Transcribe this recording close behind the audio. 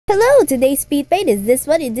Hello, today's SpeedPaint is this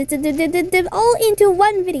one. It's all into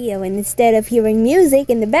one video, and instead of hearing music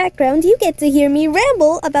in the background, you get to hear me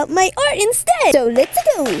ramble about my art instead. So let's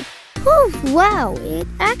go! Oh, wow, it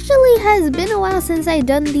actually has been a while since I've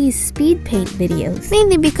done these SpeedPaint videos.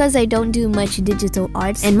 Mainly because I don't do much digital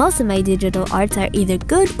arts, and most of my digital arts are either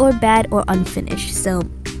good or bad or unfinished, so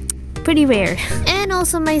pretty rare. And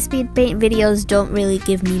also my SpeedPaint videos don't really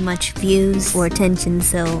give me much views or attention,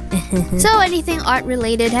 so so anything art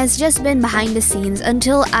related has just been behind the scenes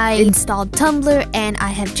until I installed Tumblr, and I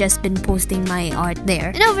have just been posting my art there.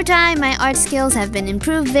 And over time, my art skills have been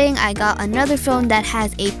improving. I got another phone that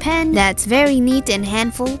has a pen that's very neat and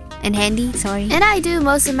handy, sorry. And I do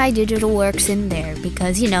most of my digital works in there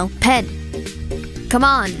because, you know, pen. Come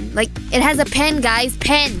on, like, it has a pen, guys,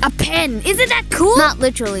 pen, a pen. Isn't that cool? Not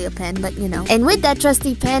literally a pen, but you know. And with that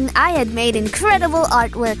trusty pen, I had made incredible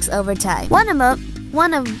artworks over time. One of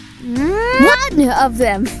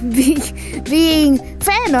them being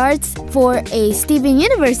fan arts for a Steven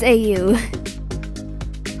Universe AU.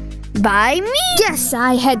 By me! Yes,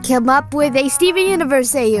 I had come up with a Steven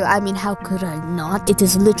Universe AU. I mean, how could I not? It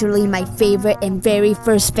is literally my favorite and very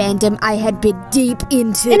first fandom I had been deep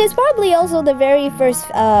into. And it's probably also the very first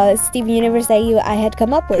Steven Universe AU I had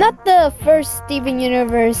come up with. Not the first Steven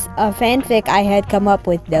Universe fanfic I had come up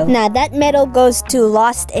with, though. Nah, that medal goes to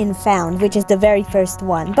Lost and Found, which is the very first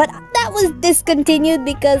one. But that was discontinued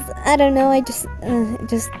because, I don't know, it just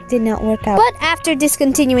did not work out. But after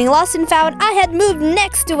discontinuing Lost and Found, I had moved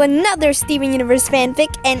next to another Steven Universe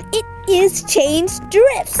fanfic, and it is Change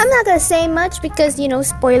Drifts. I'm not gonna say much because, you know,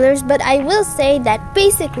 spoilers, but I will say that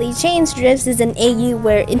basically Change Drifts is an AU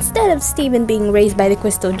where instead of Steven being raised by the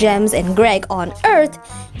Crystal Gems and Greg on Earth,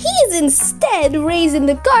 he is instead raised in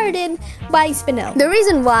the garden by Spinel. The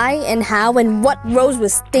reason why and how and what Rose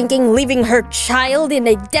was thinking leaving her child in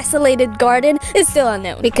a desolated garden is still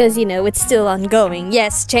unknown because, you know, it's still ongoing.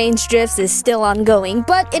 Yes, Change Drifts is still ongoing,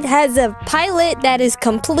 but it has a pilot that is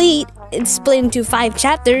complete. It's split into 5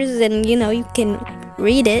 chapters, and you know, you can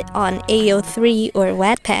read it on AO3 or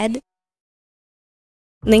Wattpad.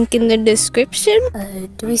 Link in the description.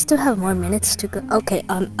 Do we still have more minutes to go? Okay,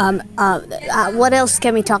 what else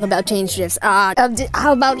can we talk about Change Drifts? How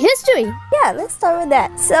about history? Yeah, let's start with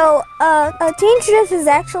that. So, Change Drifts is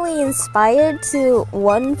actually inspired to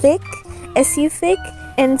one fic, SU fic,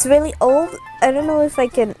 and it's really old. I don't know if I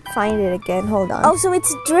can find it again. Hold on. Oh, so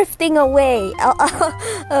it's drifting away.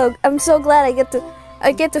 I'm so glad I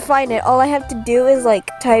get to find it. All I have to do is like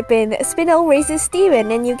type in Spinel raises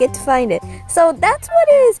Steven and you get to find it. So that's what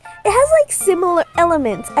it is. It has like similar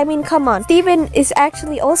elements. I mean, come on. Steven is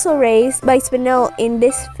actually also raised by Spinel in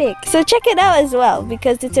this fic. So check it out as well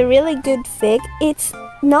because it's a really good fic. It's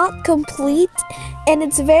not complete and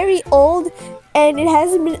it's very old. And it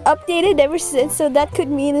hasn't been updated ever since, so that could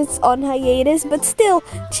mean it's on hiatus. But still,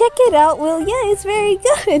 check it out. Well, yeah, it's very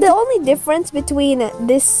good. The only difference between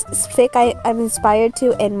this fic I'm inspired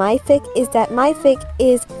to and my fic is that my fic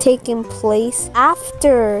is taking place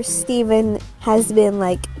after Steven has been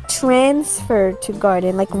like transferred to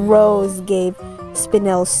Garden. Like Rose gave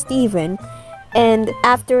Spinel Steven. And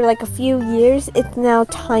after like a few years, it's now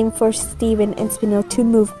time for Steven and Spinel to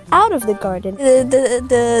move out of the garden. In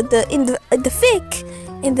the fic,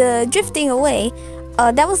 in the drifting away,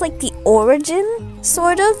 that was like the origin,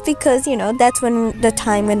 sort of, because, you know, that's when the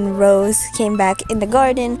time when Rose came back in the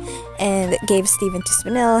garden and gave Steven to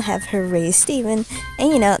Spinel, have her raise Steven, and,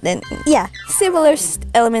 you know, then, yeah, similar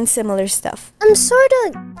elements, similar stuff. I'm sort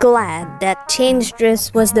of glad that Change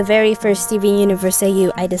Drifts was the very first Steven Universe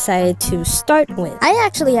AU I decided to start with. I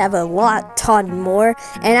actually have a ton more,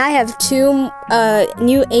 and I have 2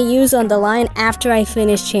 new AUs on the line after I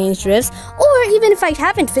finish Change Drifts, or even if I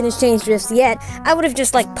haven't finished Change Drifts yet, I would have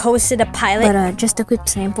just like posted a pilot. But just a quick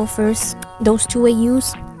sample first. Those 2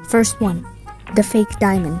 AUs. First one, the fake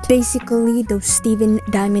diamond. Basically those Steven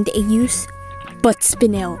Diamond AUs, but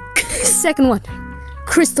Spinel. Second one,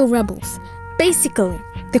 Crystal Rebels. Basically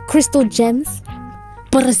the Crystal Gems,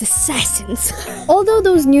 but as assassins. Although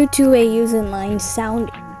those new 2 AUs in line sound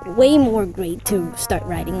way more great to start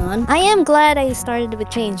writing on, I am glad I started with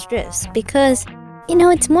Change Drifts because, you know,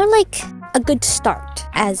 it's more like a good start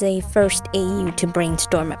as a first AU to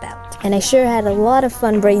brainstorm about. And I sure had a lot of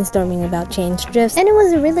fun brainstorming about Change Drifts, and it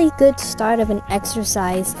was a really good start of an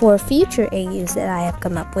exercise for future AUs that I have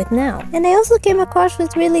come up with now. And I also came across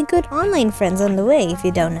with really good online friends on the way, if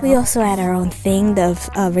you don't know. We also had our own thing of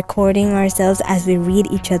recording ourselves as we read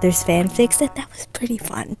each other's fanfics, and that was pretty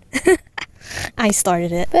fun. I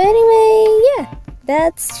started it. But anyway, yeah.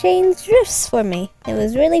 that's changed drifts for me. It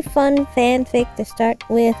was really fun fanfic to start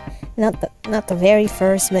with. Not the very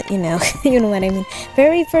first, but you know, you know what I mean.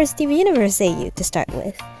 Very first TV Universe AU to start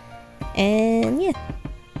with. And yeah,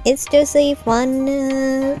 it's just a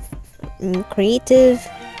fun, creative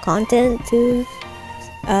content to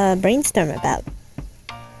brainstorm about.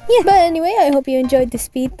 Yeah, but anyway, I hope you enjoyed the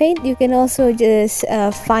speed paint. You can also just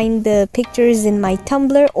find the pictures in my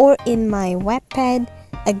Tumblr or in my Wattpad.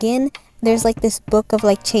 Again, there's like this book of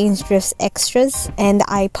like Change Drifts extras, and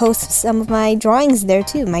I post some of my drawings there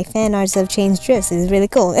too. My fan arts of Change Drifts is really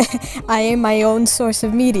cool. I am my own source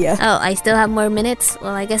of media. Oh, I still have more minutes?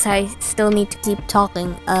 Well, I guess I still need to keep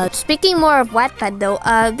talking. Speaking more of Wattpad though,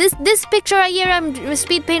 this picture right here, I'm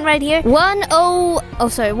speed paint right here.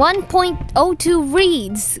 1.02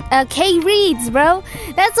 reads. K reads, bro.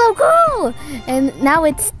 That's so cool. And now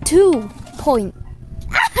it's 2 point.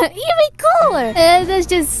 Even cooler. That's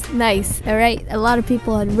just nice. All right, a lot of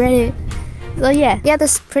people had read it. So yeah,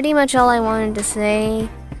 that's pretty much all I wanted to say.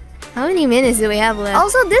 How many minutes do we have left?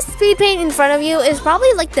 Also, this speed paint in front of you is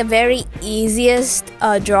probably like the very easiest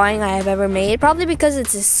drawing I have ever made. Probably because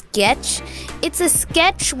it's a sketch. It's a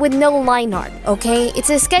sketch with no line art, okay? It's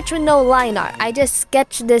a sketch with no line art. I just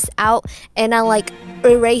sketched this out and I like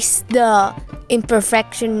erase the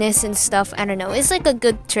imperfectionness and stuff. I don't know. It's like a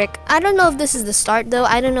good trick. I don't know if this is the start though.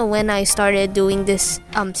 I don't know when I started doing this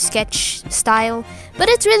sketch style, but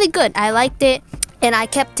it's really good. I liked it and I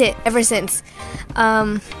kept it ever since.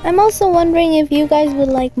 I'm also wondering if you guys would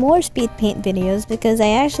like more speed paint videos, because I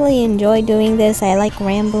actually enjoy doing this. I like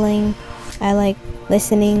rambling, I like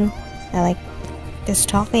listening, I like just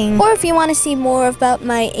talking. Or if you want to see more about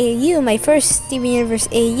my AU, my first Steven Universe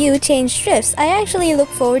AU Change Drifts, I actually look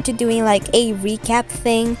forward to doing like a recap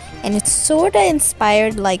thing, and it's sorta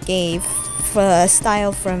inspired like a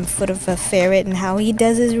style from Foot of a Ferret and how he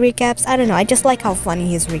does his recaps. I don't know, I just like how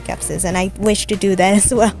funny his recaps is, and I wish to do that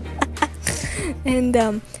as well. And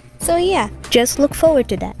so yeah, just look forward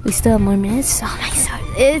to that. We still have more minutes. Oh my god,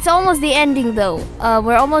 it's almost the ending though.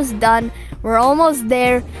 We're almost done. We're almost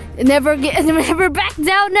there. Never back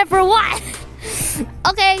down. Never what?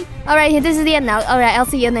 Okay. All right. This is the end now. All right. I'll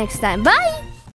see you next time. Bye.